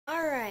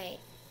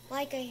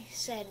like I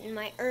said in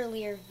my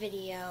earlier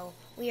video,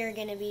 we are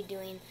going to be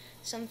doing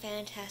some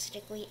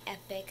fantastically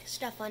epic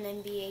stuff on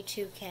NBA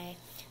 2K.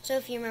 So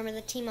if you remember the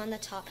team on the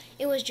top,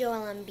 it was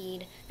Joel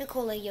Embiid,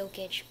 Nikola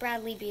Jokic,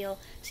 Bradley Beal,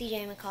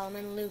 CJ McCollum,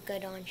 and Luka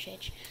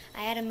Doncic.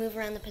 I had to move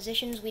around the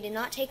positions. We did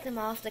not take them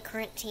off the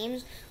current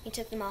teams. We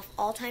took them off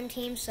all-time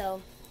teams,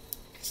 so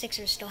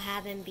Sixers still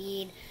have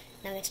Embiid,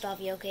 Nuggets still have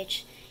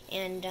Jokic,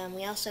 and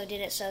we also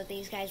did it so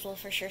these guys will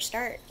for sure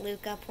start.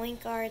 Luka,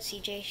 point guard,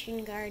 CJ,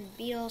 shooting guard,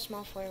 Beal,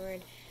 small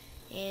forward,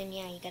 and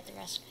yeah, you got the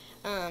rest.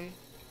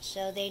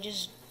 So they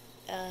just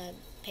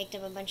picked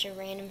up a bunch of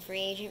random free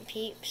agent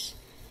peeps,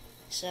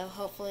 so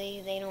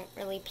hopefully they don't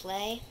really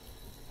play,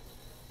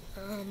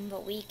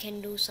 but we can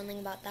do something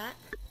about that.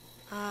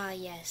 Ah,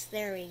 yes,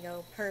 there we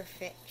go,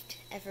 perfect.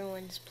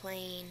 Everyone's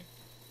playing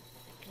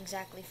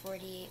exactly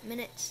 48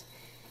 minutes.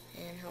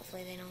 And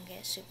hopefully they don't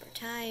get super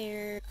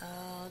tired.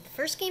 The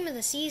first game of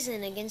the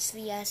season against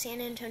the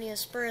San Antonio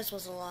Spurs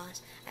was a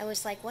loss. I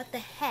was like, what the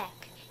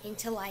heck?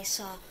 Until I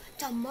saw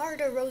DeMar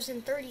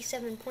DeRozan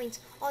 37 points,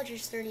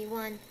 Aldridge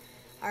 31.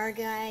 Our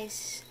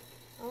guys,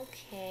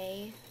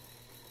 okay.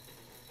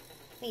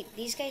 Wait,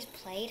 these guys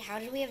played? How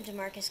did we have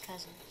DeMarcus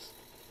Cousins?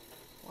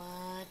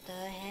 What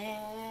the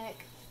heck?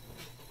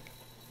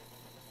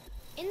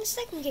 In the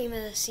second game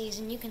of the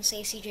season, you can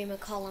say CJ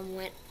McCollum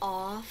went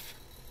off.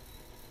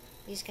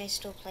 These guys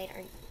still played.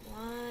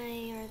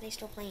 Why are they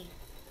still playing?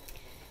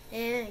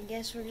 And I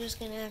guess we're just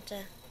going to have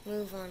to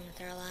move on with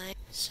our lives.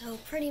 So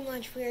pretty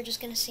much we are just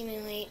going to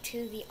simulate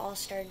to the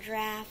All-Star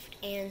Draft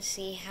and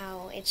see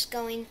how it's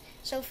going.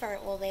 So far,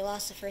 well, they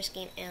lost the first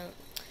game out.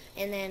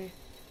 And then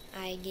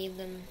I gave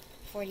them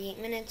 48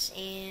 minutes,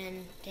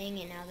 and dang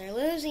it, now they're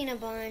losing a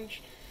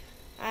bunch.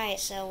 Alright,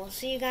 so we'll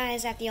see you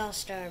guys at the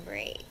All-Star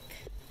break.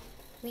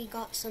 We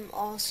got some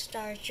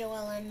All-Stars,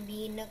 Joel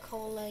Embiid,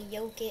 Nikola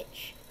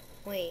Jokic.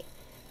 Wait,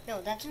 no,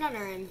 that's not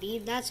our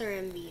Embiid, that's our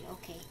Embiid,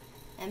 okay.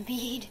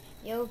 Embiid,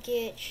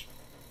 Jokic,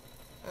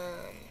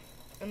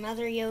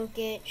 another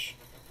Jokic.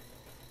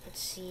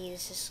 Let's see,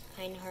 this is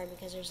kind of hard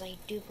because there's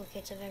like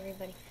duplicates of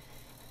everybody.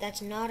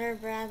 That's not our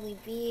Bradley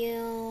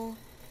Beal.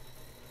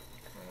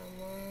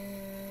 Come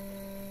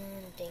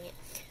on, dang it.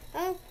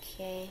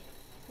 Okay,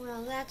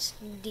 well that's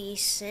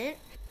decent.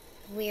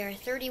 We are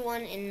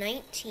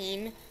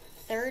 31-19,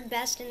 third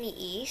best in the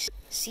East.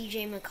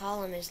 CJ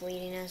McCollum is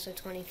leading us with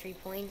 23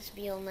 points,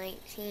 Beal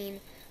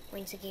 19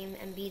 points a game,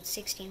 Embiid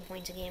 16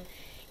 points a game,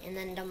 and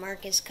then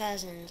DeMarcus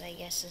Cousins, I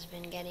guess, has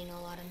been getting a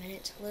lot of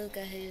minutes.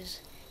 Luka, who's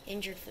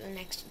injured for the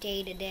next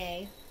day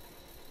today,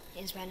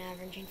 has been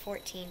averaging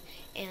 14,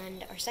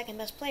 and our second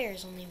best player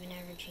has only been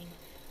averaging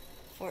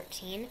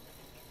 14.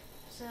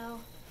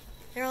 So,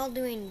 they're all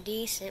doing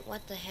decent,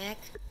 what the heck.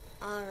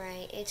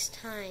 Alright, it's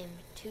time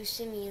to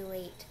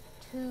simulate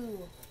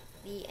to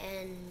the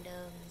end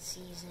of the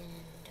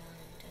season.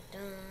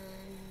 Dun,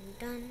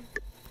 dun.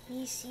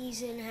 The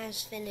season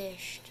has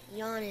finished.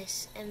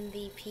 Giannis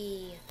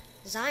MVP.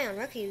 Zion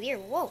Rookie of the Year.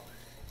 Whoa,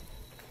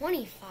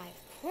 25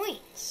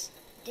 points.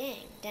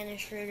 Dang.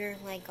 Dennis Schroeder,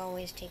 like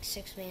always, takes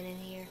 6th man in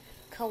the year.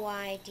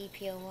 Kawhi,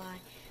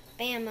 DPOY.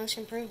 Bam, Most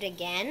Improved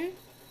again?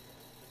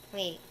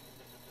 Wait.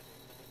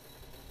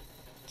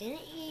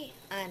 Didn't he?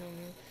 I don't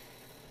know.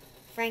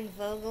 Frank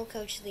Vogel,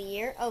 Coach of the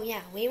Year. Oh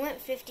yeah, we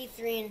went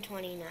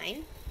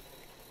 53-29.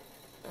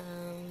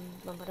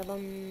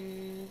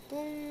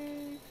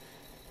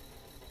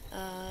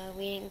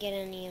 We didn't get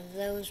any of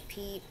those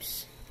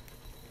peeps.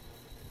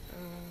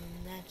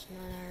 That's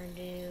not our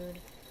dude.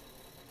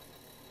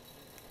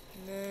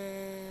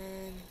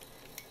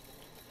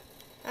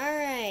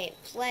 Alright,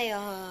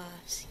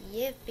 playoffs.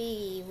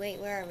 Yippee. Wait,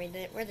 where are we?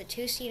 We're the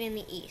 2 seed in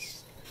the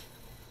East.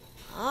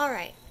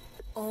 Alright.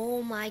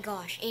 Oh my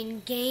gosh.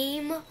 In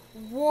game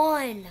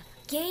 1.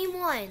 Game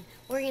 1,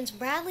 we're against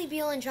Bradley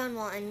Beal and John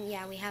Wall, and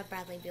yeah, we have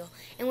Bradley Beal.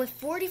 And with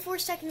 44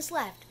 seconds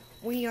left,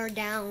 we are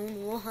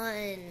down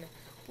 1.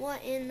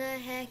 What in the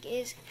heck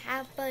is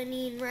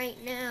happening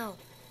right now?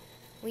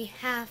 We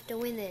have to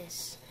win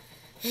this.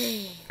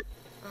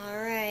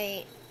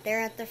 Alright,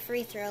 they're at the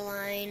free throw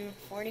line.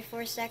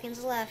 44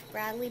 seconds left.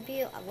 Bradley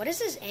Beal. What is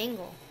this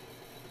angle?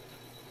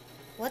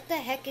 What the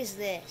heck is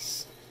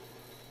this?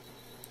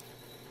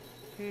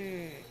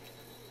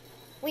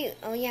 Wait,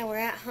 oh yeah, we're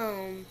at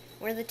home.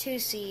 We're the 2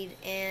 seed,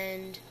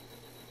 and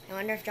I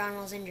wonder if John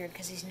Wall's injured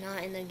because he's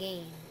not in the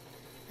game.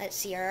 Let's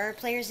see, are our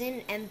players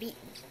in? DeMarcus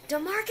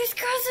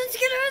Cousins,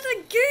 get out of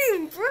the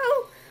game,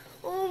 bro!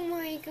 Oh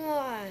my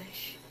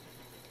gosh.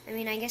 I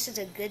mean, I guess it's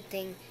a good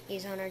thing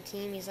he's on our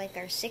team. He's like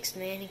our 6th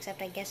man,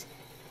 except I guess,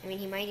 I mean,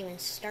 he might even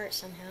start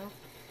somehow.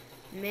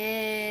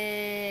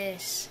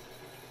 Miss.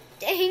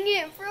 Dang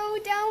it, bro,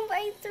 down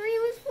by 3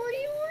 with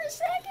 44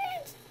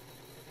 seconds.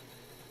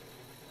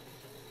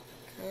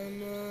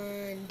 Come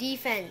on.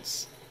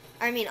 Defense.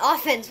 I mean,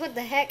 offense. What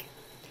the heck?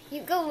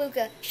 You go,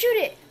 Luka. Shoot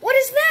it. What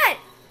is that?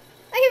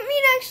 I didn't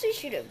mean to actually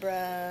shoot it,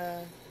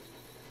 bruh.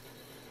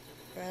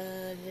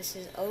 Bruh, this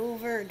is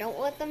over. Don't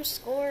let them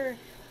score.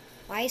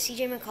 Why is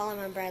CJ McCollum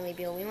on Bradley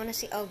Beal? We want to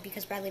see... Oh,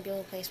 because Bradley Beal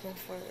will play small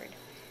forward.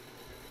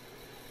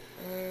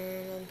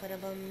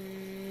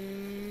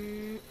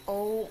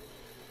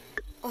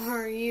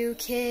 you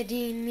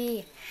kidding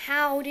me?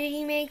 How did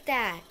he make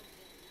that?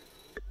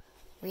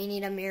 We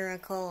need a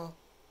miracle.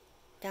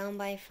 Down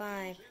by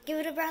 5. Give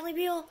it to Bradley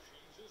Beal.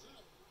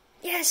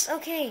 Yes,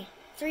 okay.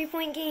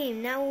 3-point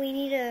game. Now we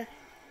need a...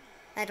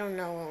 I don't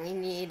know what we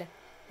need.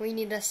 We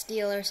need a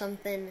steal or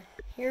something.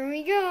 Here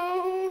we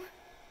go.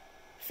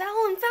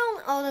 Foul him, foul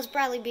him. Oh, that's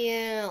Bradley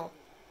Beal.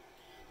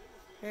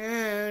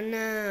 Oh,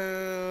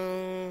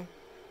 no.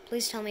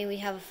 Please tell me we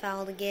have a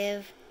foul to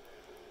give.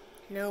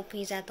 Nope,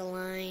 he's at the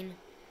line.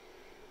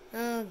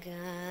 Oh,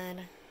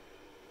 God.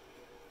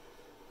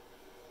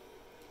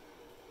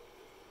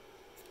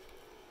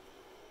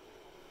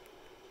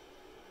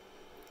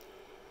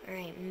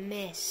 Alright,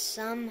 miss.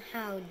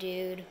 Somehow,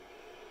 dude.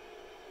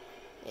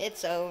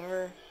 It's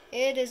over.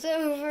 It is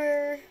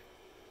over.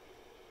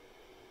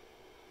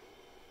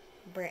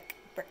 Brick,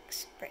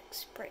 bricks,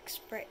 bricks, bricks,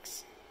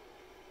 bricks.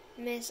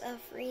 Miss a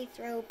free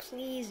throw,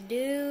 please,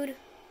 dude.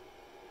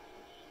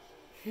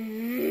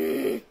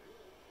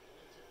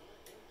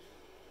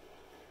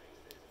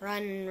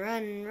 Run,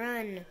 run,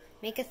 run.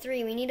 Make a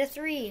 3. We need a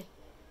 3.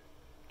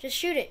 Just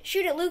shoot it.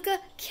 Shoot it, Luka.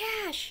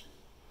 Cash.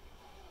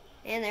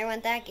 And there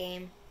went that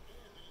game.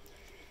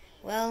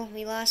 Well,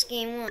 we lost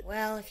game 1.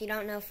 Well, if you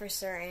don't know for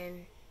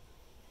certain,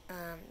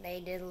 they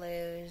did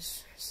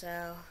lose.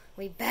 So,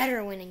 we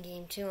better win in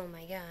game 2. Oh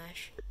my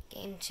gosh.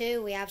 Game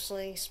 2, we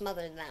absolutely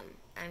smothered them.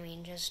 I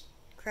mean, just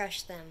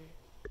crushed them.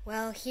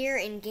 Well, here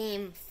in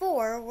game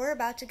 4, we're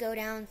about to go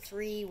down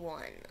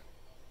 3-1.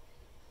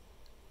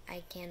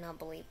 I cannot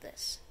believe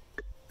this.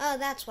 Oh,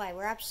 that's why.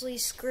 We're absolutely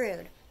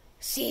screwed.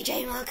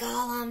 CJ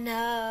McCollum,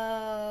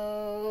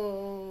 no!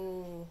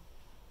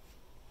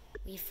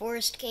 We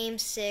forced game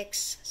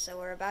 6, so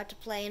we're about to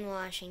play in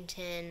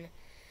Washington.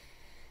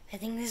 I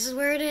think this is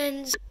where it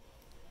ends.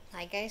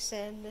 Like I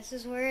said, this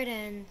is where it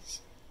ends.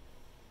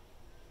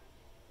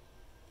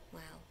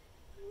 Wow.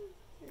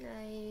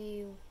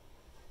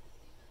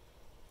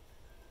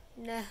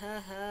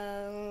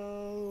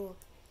 No.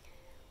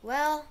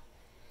 Well,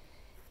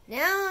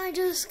 now I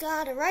just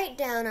gotta write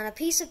down on a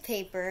piece of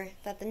paper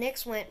that the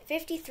Knicks went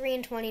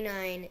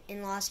 53-29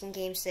 and lost in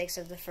game 6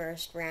 of the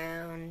first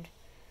round.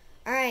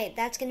 Alright,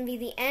 that's gonna be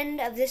the end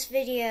of this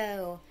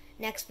video.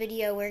 Next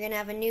video, we're gonna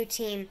have a new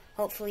team,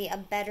 hopefully a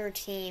better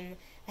team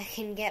that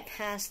can get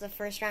past the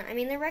first round. I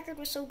mean, their record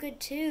was so good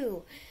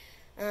too.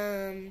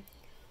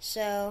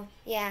 So,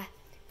 yeah.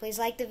 Please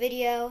like the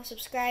video,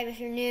 subscribe if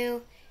you're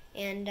new,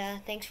 and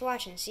thanks for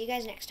watching. See you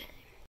guys next time.